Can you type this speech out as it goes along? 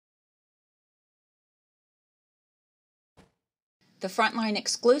The Frontline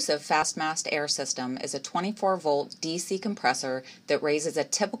exclusive FastMast air system is a 24-volt DC compressor that raises a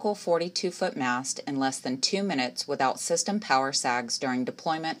typical 42-foot mast in less than 2 minutes without system power sags during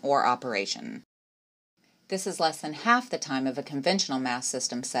deployment or operation. This is less than half the time of a conventional mast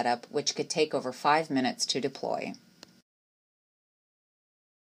system setup, which could take over 5 minutes to deploy.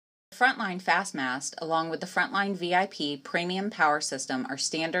 The Frontline FastMast, along with the Frontline VIP Premium Power System, are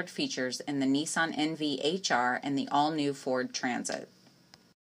standard features in the Nissan NV HR and the all-new Ford Transit.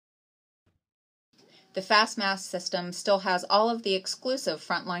 The FastMast system still has all of the exclusive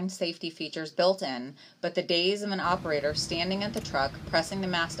Frontline safety features built in, but the days of an operator standing at the truck pressing the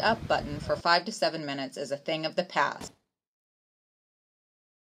mast up button for 5 to 7 minutes is a thing of the past.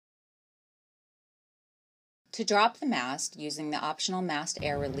 To drop the mast using the optional mast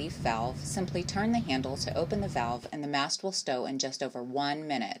air relief valve, simply turn the handle to open the valve and the mast will stow in just over 1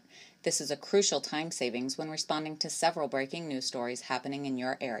 minute. This is a crucial time savings when responding to several breaking news stories happening in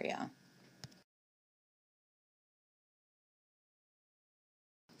your area.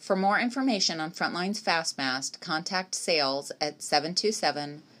 For more information on Frontline's FastMast, contact sales at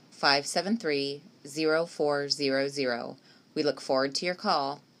 727-573-0400. We look forward to your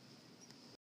call.